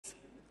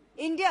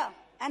India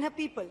and her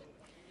people.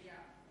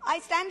 I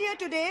stand here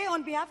today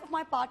on behalf of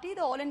my party,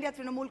 the All India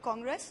Trinamool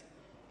Congress,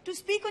 to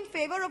speak in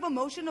favor of a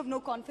motion of no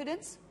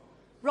confidence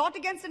brought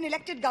against an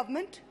elected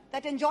government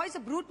that enjoys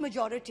a brute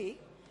majority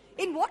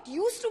in what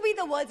used to be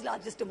the world's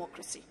largest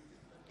democracy.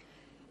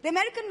 The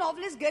American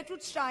novelist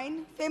Gertrude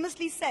Stein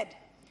famously said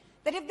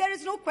that if there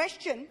is no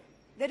question,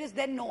 there is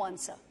then no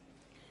answer.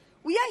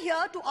 We are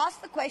here to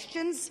ask the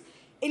questions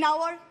in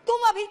our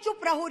Tum Abhi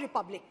Chup Raho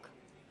Republic,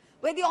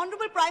 where the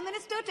Honorable Prime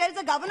Minister tells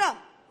the Governor,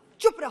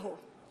 Chup Raho,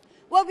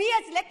 where we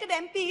as elected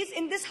MPs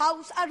in this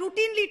House are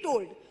routinely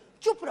told,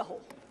 Chup Raho.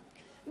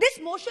 This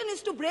motion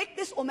is to break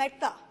this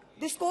omerta,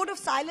 this code of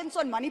silence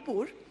on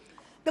Manipur,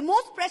 the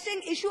most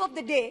pressing issue of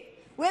the day,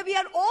 where we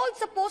are all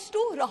supposed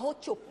to Raho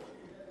Chup.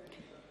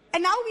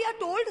 And now we are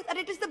told that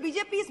it is the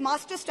BJP's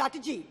master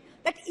strategy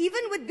that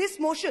even with this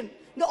motion,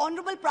 the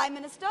Honorable Prime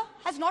Minister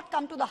has not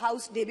come to the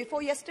House day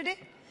before yesterday.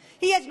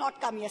 He has not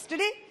come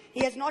yesterday.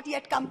 He has not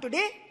yet come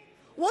today.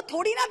 वो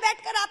थोड़ी ना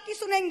बैठकर आपकी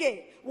सुनेंगे,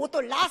 वो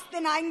तो last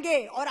दिन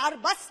आएंगे और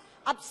बस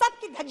अब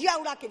सबकी धज्जियां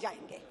उड़ा के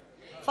जाएंगे.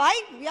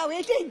 Fine, we are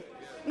waiting.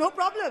 No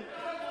problem.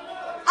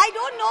 I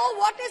don't know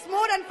what is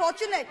more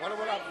unfortunate,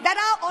 that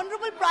our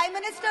Honorable Prime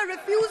Minister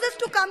refuses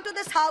to come to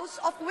this House,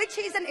 of which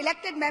he is an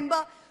elected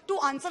member, to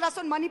answer us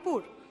on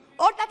Manipur,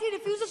 or that he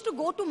refuses to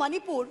go to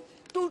Manipur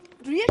to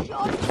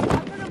reassure the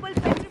vulnerable,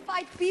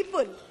 petrified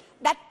people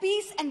that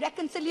peace and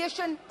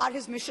reconciliation are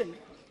his mission.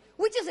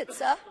 Which is it,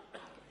 sir?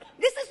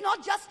 This is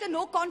not just a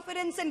no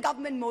confidence in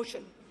government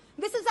motion.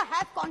 This is a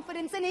have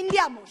confidence in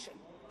India motion.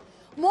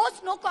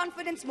 Most no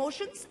confidence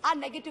motions are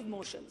negative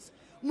motions,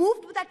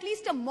 moved with at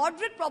least a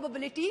moderate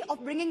probability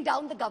of bringing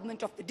down the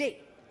government of the day.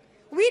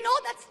 We know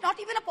that's not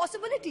even a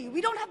possibility.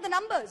 We don't have the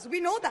numbers. We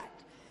know that.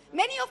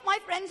 Many of my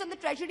friends on the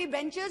Treasury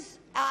benches,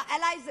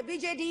 allies, the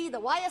BJD, the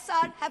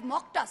YSR, have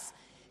mocked us,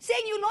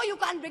 saying, you know, you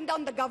can't bring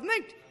down the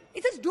government.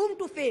 It is doomed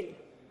to fail.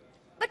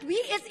 But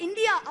we as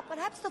India are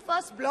perhaps the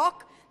first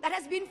bloc that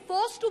has been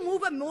forced to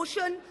move a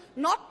motion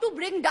not to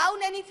bring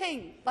down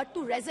anything, but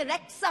to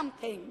resurrect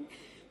something,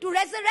 to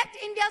resurrect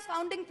India's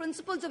founding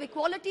principles of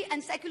equality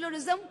and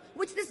secularism,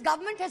 which this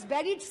government has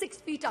buried 6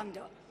 feet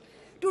under,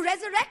 to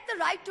resurrect the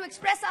right to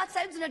express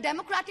ourselves in a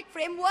democratic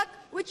framework,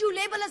 which you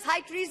label as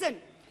high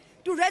treason,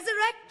 to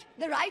resurrect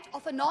the right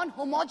of a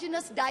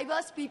non-homogeneous,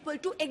 diverse people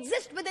to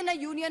exist within a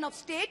union of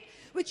state,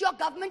 which your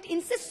government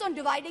insists on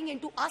dividing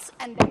into us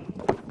and them.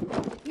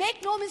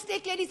 Make no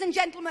mistake, ladies and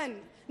gentlemen,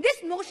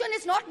 this motion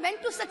is not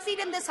meant to succeed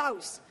in this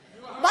House,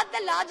 but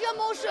the larger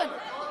motion,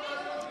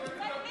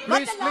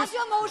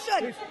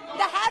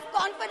 the have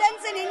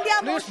confidence in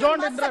India motion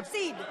must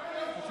succeed.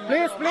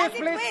 Please.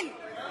 Will,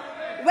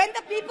 when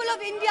the people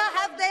of India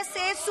have their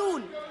say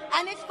soon,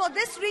 and it's for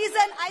this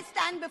reason I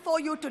stand before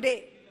you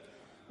today.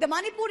 The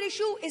Manipur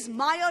issue is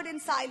mired in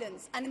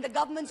silence and in the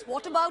government's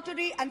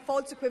whataboutery and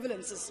false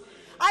equivalences.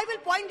 I will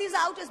point these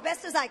out as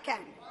best as I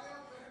can.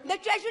 The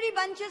Treasury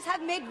bunches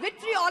have made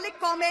vitriolic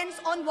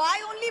comments on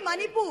why only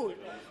Manipur.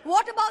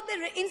 What about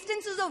the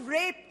instances of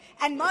rape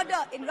and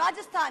murder in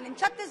Rajasthan, in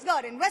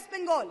Chhattisgarh, in West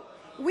Bengal?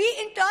 We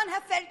in turn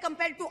have felt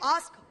compelled to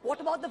ask, what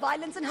about the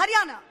violence in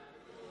Haryana?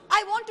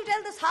 I want to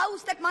tell this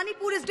House that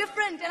Manipur is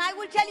different, and I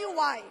will tell you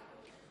why.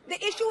 The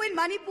issue in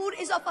Manipur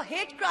is of a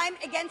hate crime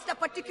against a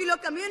particular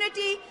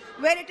community,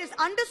 where it is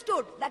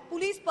understood that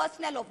police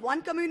personnel of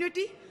one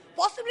community,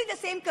 possibly the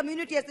same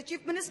community as the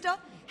Chief Minister,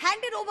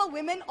 handed over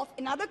women of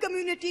another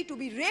community to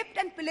be raped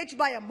and pillaged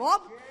by a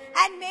mob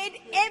and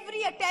made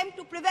every attempt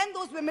to prevent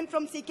those women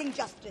from seeking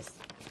justice.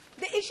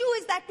 The issue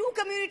is that 2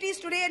 communities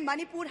today in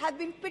Manipur have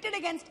been pitted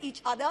against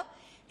each other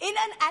in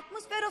an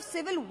atmosphere of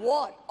civil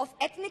war, of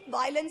ethnic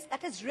violence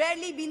that has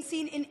rarely been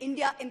seen in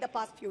India in the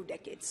past few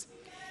decades.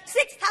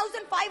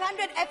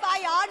 6,500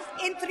 FIRs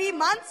in 3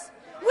 months.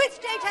 Which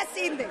state has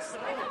seen this?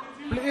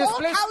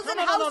 4,000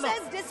 houses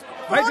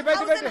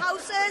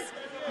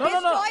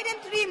destroyed in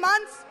 3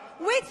 months.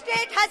 Which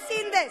state has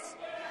seen this?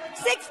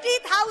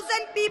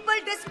 60,000 people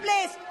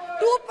displaced,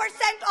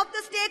 2% of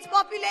the state's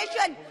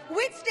population.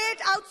 Which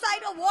state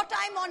outside of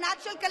wartime or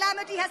natural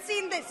calamity has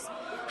seen this?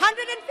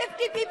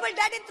 150 people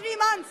dead in 3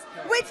 months.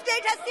 Which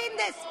state has seen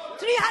this?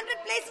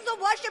 300 places of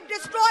worship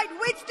destroyed.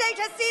 Which state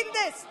has seen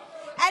this?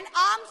 An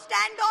armed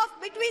standoff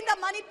between the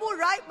Manipur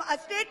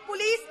State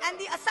Police and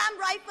the Assam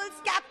Rifles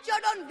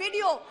captured on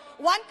video.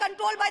 One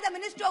controlled by the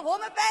Ministry of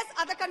Home Affairs,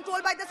 other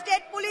controlled by the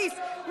State Police.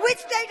 Which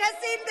state has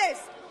seen this?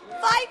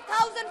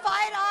 5,000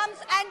 firearms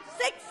and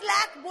 6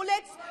 lakh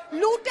bullets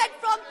looted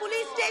from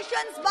police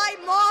stations by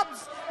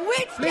mobs.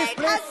 Which state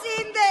has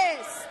seen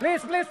this?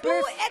 Please.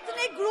 2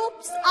 ethnic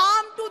groups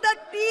armed to the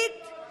teeth,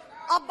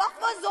 a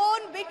buffer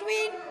zone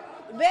between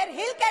where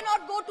hill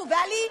cannot go to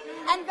valley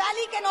and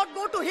valley cannot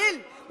go to hill.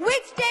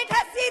 Which state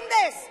has seen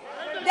this?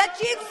 The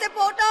chief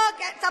supporter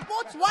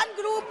supports one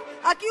group,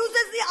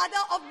 accuses the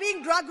other of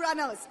being drug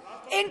runners.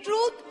 In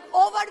truth,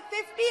 over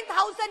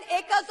 15,000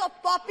 acres of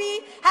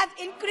poppy have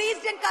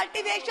increased in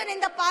cultivation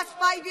in the past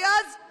 5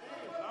 years.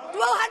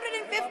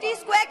 250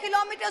 square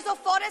kilometers of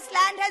forest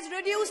land has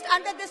reduced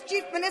under this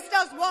chief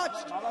minister's watch.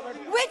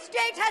 Which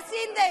state has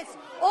seen this?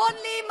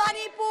 Only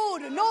Manipur.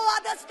 Manipur, no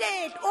other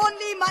state,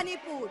 only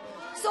Manipur.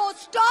 So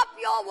stop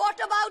your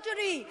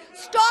whataboutery,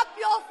 stop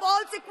your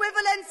false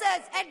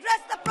equivalences,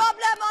 address the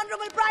problem,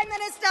 Honorable Prime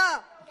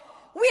Minister.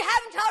 We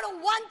haven't heard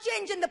of one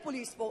change in the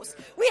police force.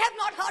 We have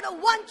not heard of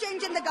one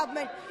change in the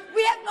government.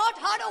 We have not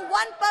heard of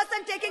one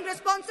person taking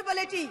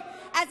responsibility.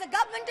 As a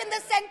government in the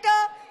center,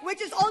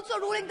 which is also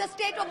ruling the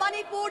state of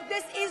Manipur,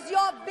 this is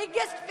your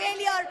biggest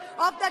failure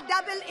of the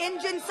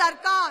double-engine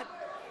Sarkar.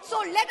 So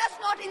let us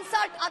not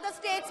insult other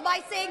states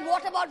by saying,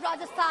 what about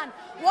Rajasthan?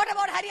 What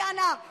about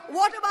Haryana?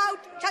 What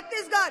about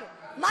Chhattisgarh?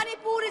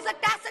 Manipur is a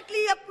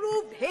tacitly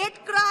approved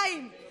hate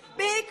crime.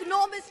 Make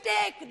no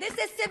mistake, this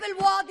is civil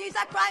war. These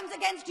are crimes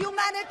against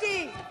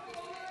humanity.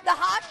 The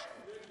harsh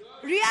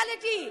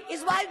reality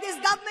is while this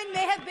government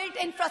may have built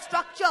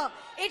infrastructure,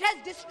 it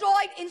has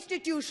destroyed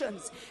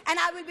institutions. And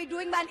I will be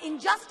doing an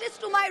injustice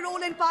to my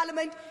role in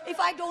Parliament if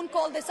I don't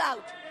call this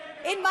out.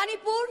 In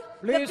Manipur,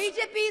 the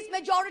BJP's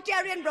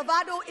majoritarian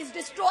bravado is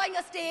destroying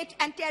a state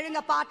and tearing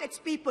apart its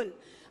people.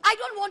 I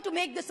don't want to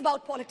make this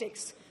about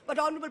politics. But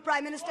Honorable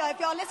Prime Minister, if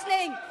you're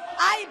listening,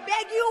 I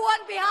beg you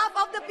on behalf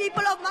of the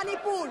people of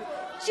Manipur,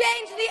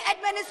 change the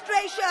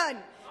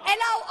administration.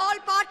 Allow all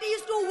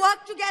parties to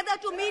work together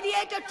to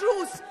mediate a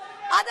truce.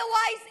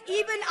 Otherwise,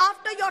 even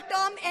after your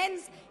term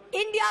ends,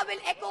 India will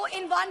echo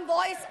in one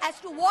voice as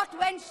to what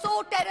went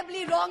so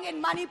terribly wrong in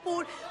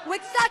Manipur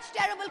with such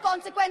terrible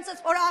consequences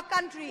for our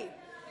country.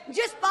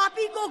 जिस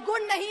पापी को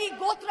गुण नहीं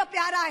गोत्र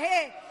प्यारा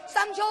है,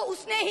 समझो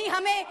उसने ही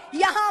हमें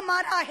यहाँ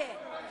मारा है.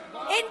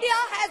 India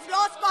has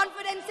lost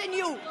confidence in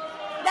you.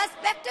 The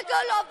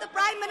spectacle of the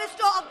Prime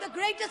Minister of the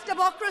greatest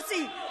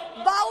democracy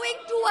bowing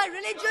to a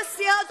religious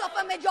seers of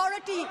a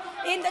majority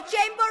in the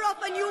chamber of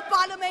a new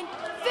parliament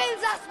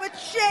fills us with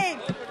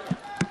shame.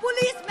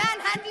 Police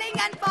manhandling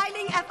and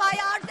filing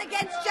FIRs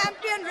against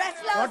champion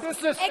wrestlers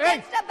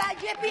against a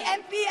BJP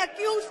MP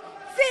accused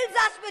fills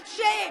us with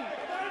shame.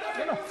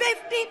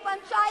 50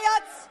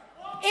 panchayats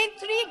in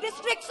 3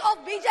 districts of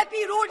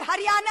BJP-ruled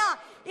Haryana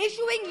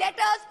issuing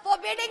letters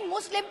forbidding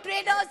Muslim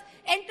traders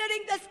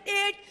entering the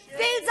state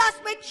fills us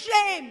with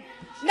shame.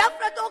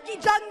 नफरतों की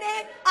जंग ने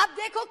अब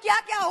देखो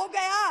क्या-क्या हो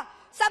गया.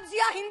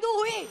 सब्जियां हिंदू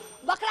हुई,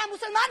 बकरा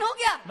मुसलमान हो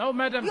गया. No,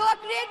 madam. You are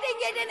creating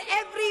it in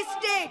every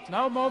state.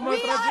 Now, Mahua Moitra,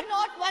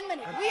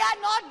 We are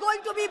not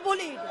going to be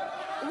bullied.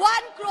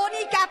 One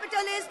crony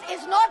capitalist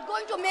is not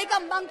going to make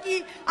a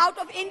monkey out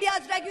of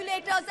India's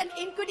regulators and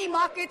equity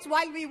markets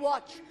while we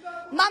watch.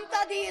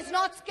 Mamta Di is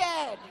not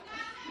scared.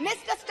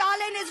 Mr.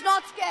 Stalin is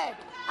not scared.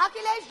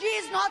 Akhilesh Ji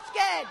is not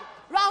scared.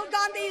 Rahul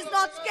Gandhi is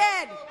not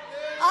scared.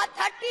 A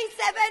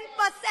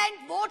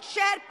 37% vote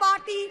share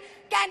party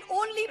can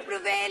only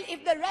prevail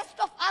if the rest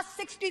of us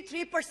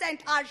 63%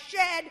 are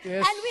shared,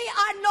 yes. And we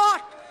are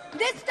not.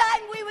 This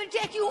time we will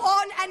take you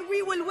on and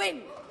we will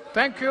win.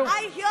 Thank you.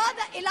 I hear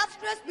the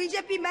illustrious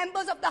BJP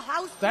members of the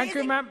House. Thank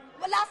you, ma'am.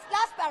 Well,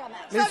 last para,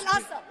 ma'am. Sir,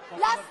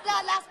 last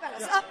para,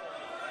 sir.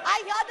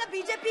 I hear the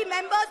BJP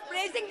members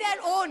praising their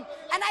own,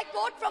 and I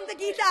quote from the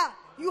Gita,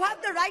 you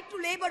have the right to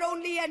labor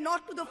only and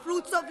not to the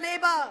fruits of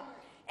labor.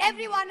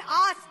 Everyone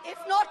asks, if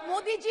not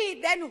Modi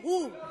ji, then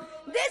who?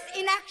 This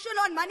inaction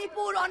on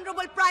Manipur,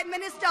 Honorable Prime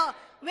Minister,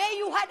 where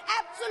you had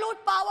absolute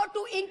power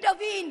to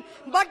intervene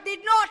but did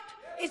not,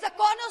 is a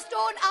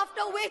cornerstone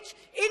after which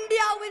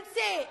India will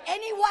say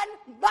anyone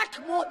but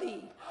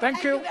Modi.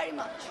 Thank you Thank you very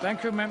much.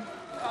 Thank you, ma'am.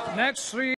 Next 3.